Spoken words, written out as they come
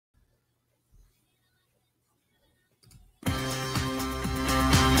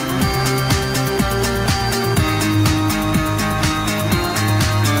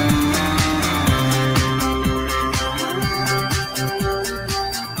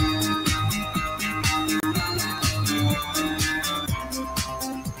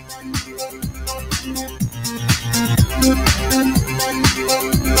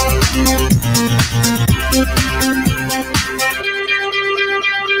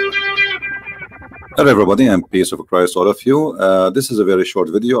Hello everybody, and peace of Christ all of you. This is a very short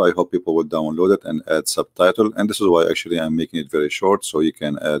video. I hope people will download it and add subtitle, and this is why actually I'm making it very short, so you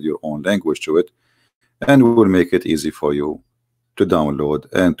can add your own language to it, and we will make it easy for you to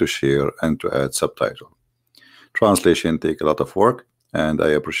download and to share and to add subtitle. Translation take a lot of work, and I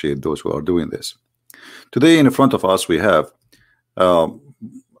appreciate those who are doing this. Today in front of us we have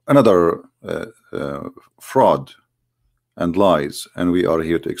another fraud and lies, and we are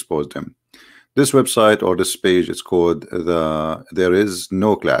here to expose them. This website or this page is called There Is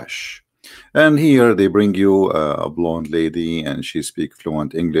No Clash, and here they bring you a blonde lady and she speaks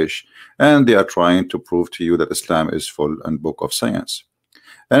fluent English, and they are trying to prove to you that Islam is full and book of science.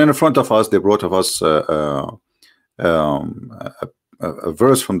 And in front of us they brought us a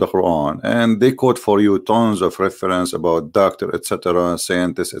verse from the Quran, and they quote for you tons of reference about doctor, etc.,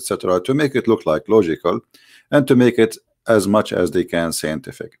 scientists, etc., to make it look like logical and to make it as much as they can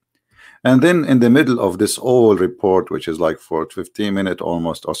scientific. And then in the middle of this whole report, which is like for 15 minutes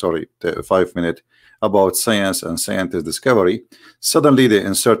almost, or sorry, 5 minutes, about science and scientist discovery, suddenly they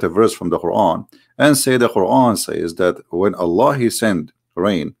insert a verse from the Quran and say the Quran says that when Allah He send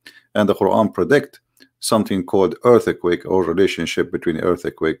rain, and the Quran predict something called earthquake or relationship between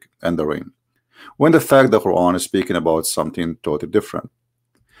earthquake and the rain, when the fact the Quran is speaking about something totally different.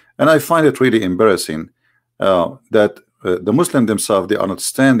 And I find it really embarrassing that the Muslims themselves, they are not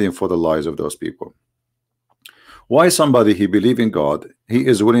standing for the lies of those people. Why somebody he believe in God, he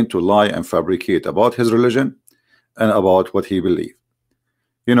is willing to lie and fabricate about his religion and about what he believe?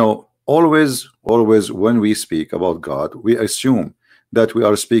 You know, always when we speak about God, we assume that we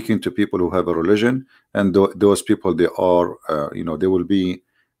are speaking to people who have a religion, and those people, they are you know, they will be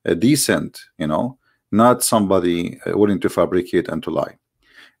decent, you know, not somebody willing to fabricate and to lie.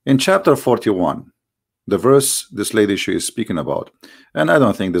 In chapter 41, the verse this lady she is speaking about, and I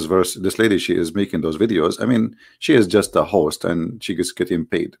don't think this lady she is making those videos. I mean, she is just a host and she is getting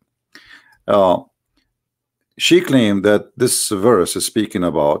paid. She claimed that this verse is speaking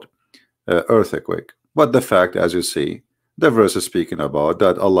about earthquake, but the fact, as you see, the verse is speaking about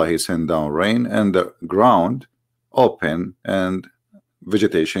that Allah He sent down rain and the ground open and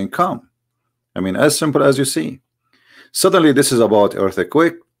vegetation come. I mean, as simple as you see. Suddenly this is about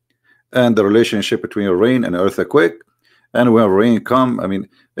earthquake and the relationship between rain and earthquake, and when rain come, I mean,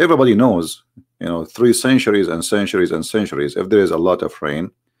 everybody knows, you know, 3 centuries and centuries and centuries, if there is a lot of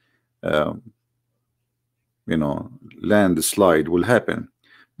rain, you know, landslide will happen.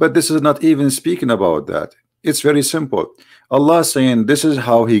 But this is not even speaking about that. It's very simple. Allah saying this is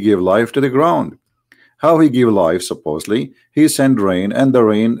how He gave life to the ground. How He give life, supposedly He send rain, and the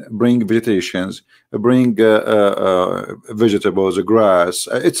rain bring vegetations, bring vegetables, grass,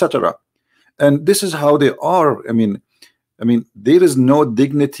 etc. And this is how they are. I mean there is no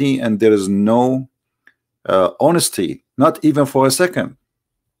dignity and there is no honesty, not even for a second.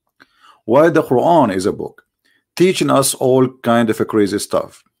 While the Quran is a book teaching us all kind of a crazy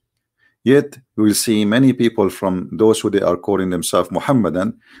stuff, yet we will see many people from those who they are calling themselves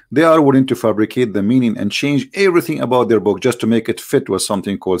Muhammadan, they are willing to fabricate the meaning and change everything about their book just to make it fit with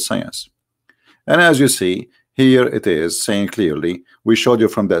something called science. And as you see here, it is saying clearly, we showed you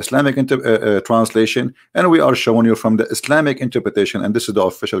from the Islamic translation, and we are showing you from the Islamic interpretation, and this is the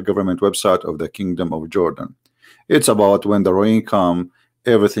official government website of the Kingdom of Jordan. It's about when the rain come,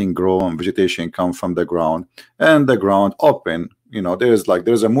 everything grow and vegetation come from the ground, and the ground open. You know,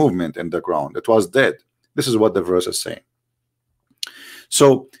 there's a movement in the ground. It was dead. This is what the verse is saying.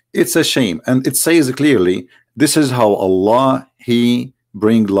 So it's a shame, and it says clearly this is how Allah He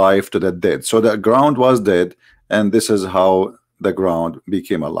bring life to the dead. So the ground was dead, and this is how the ground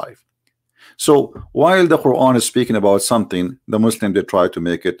became alive. So while the Quran is speaking about something, the Muslim, they try to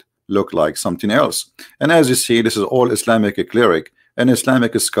make it look like something else. And as you see, this is all Islamic cleric, and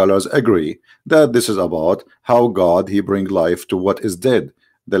Islamic scholars agree that this is about how God He bring life to what is dead.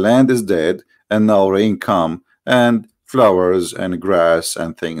 The land is dead, and now rain come, and flowers and grass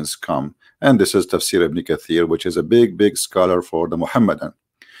and things come. And this is Tafsir Ibn Kathir, which is a big scholar for the Muhammadan.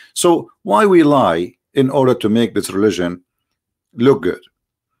 So why we lie in order to make this religion look good?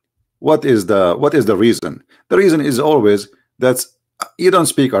 What is the reason? The reason is always that you don't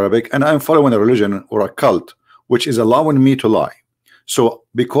speak Arabic, and I'm following a religion or a cult which is allowing me to lie. So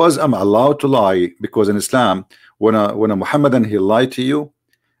because I'm allowed to lie, because in Islam, when a Muhammadan he lied to you,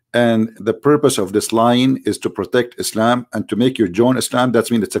 and the purpose of this lying is to protect Islam and to make you join Islam, that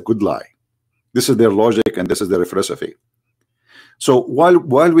means it's a good lie. This is their logic and this is their philosophy. So while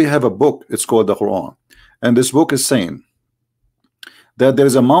we have a book, it's called the Quran, and this book is saying that there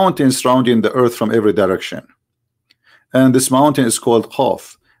is a mountain surrounding the earth from every direction, and this mountain is called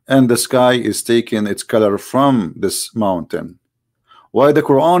Qaf, and the sky is taking its color from this mountain. Why the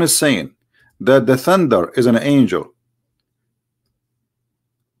Quran is saying that the thunder is an angel.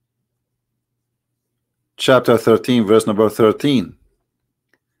 Chapter 13, verse number 13.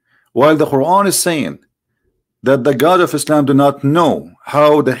 While the Quran is saying that the God of Islam do not know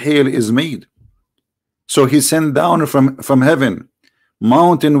how the hail is made, so he sent down from heaven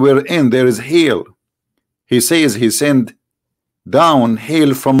mountain wherein there is hail. He says he sent down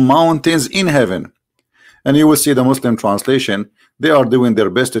hail from mountains in heaven. And you will see the Muslim translation, they are doing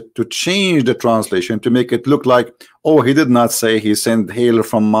their best to change the translation to make it look like, oh, he did not say he sent hail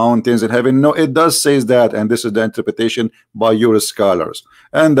from mountains in heaven. No, it does say that, and this is the interpretation by your scholars.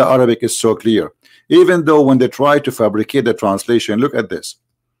 And the Arabic is so clear. Even though when they try to fabricate the translation, look at this.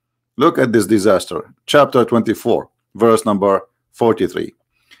 Look at this disaster. Chapter 24, verse number 43.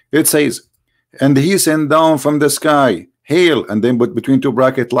 It says, and he sent down from the sky hail, and then put between two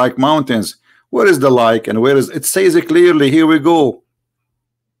brackets like mountains. Where is the like and where is it? Says it clearly. Here we go.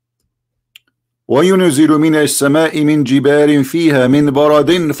 وَيُنْزِلُ مِنَ السَّمَاءِ مِنْ جِبَالٍ فِيهَا مِنْ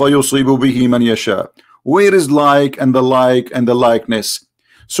بَرَدٍ فَيُصِيبُ بِهِ مَنْ يَشَاءُ. Where is like and the like and the likeness?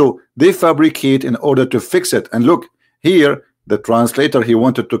 So they fabricate in order to fix it. And look here, the translator, he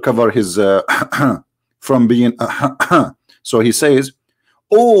wanted to cover his from being so he says,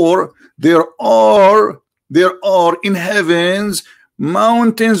 or there are in heavens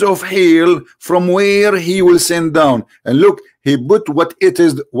mountains of hail from where he will send down. And look, he put what it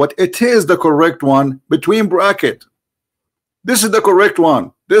is the correct one between bracket. This is the correct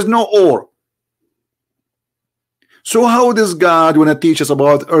one. There's no or. So how this God wanna teach us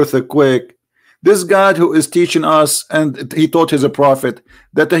about earthquake? This God who is teaching us, and he taught his prophet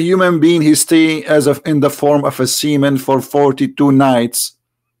that a human being, he stay as of in the form of a semen for 42 nights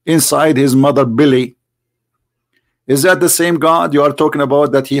inside his mother belly. Is that the same God you are talking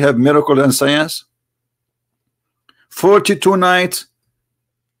about, that he have miracle and science? 42 nights.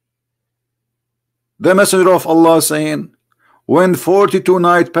 The messenger of Allah saying, when 42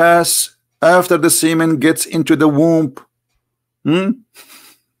 nights pass after the semen gets into the womb,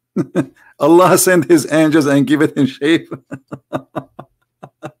 Allah sent his angels and give it in shape.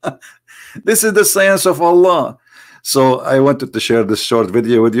 This is the science of Allah. So I wanted to share this short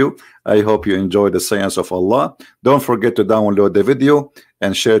video with you. I hope you enjoy the science of Allah. Don't forget to download the video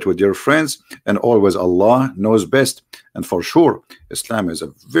and share it with your friends. And always, Allah knows best. And for sure, Islam is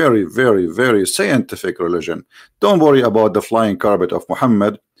a very, very, very scientific religion. Don't worry about the flying carpet of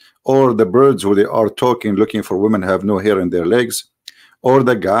Muhammad, or the birds who they are talking, looking for women have no hair in their legs, or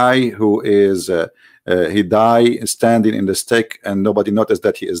the guy who is he died standing in the stick and nobody noticed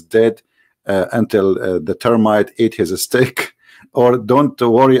that he is dead until the termite ate his stick. Or don't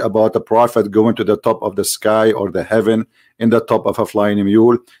worry about the prophet going to the top of the sky or the heaven in the top of a flying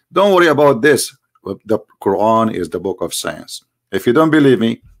mule. Don't worry about this. The Quran is the book of science. If you don't believe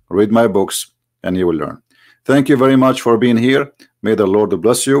me, read my books and you will learn. Thank you very much for being here. May the Lord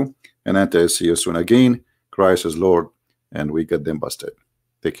bless you, and until I see you soon again. Christ is Lord, and we get them busted.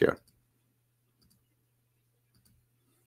 Take care.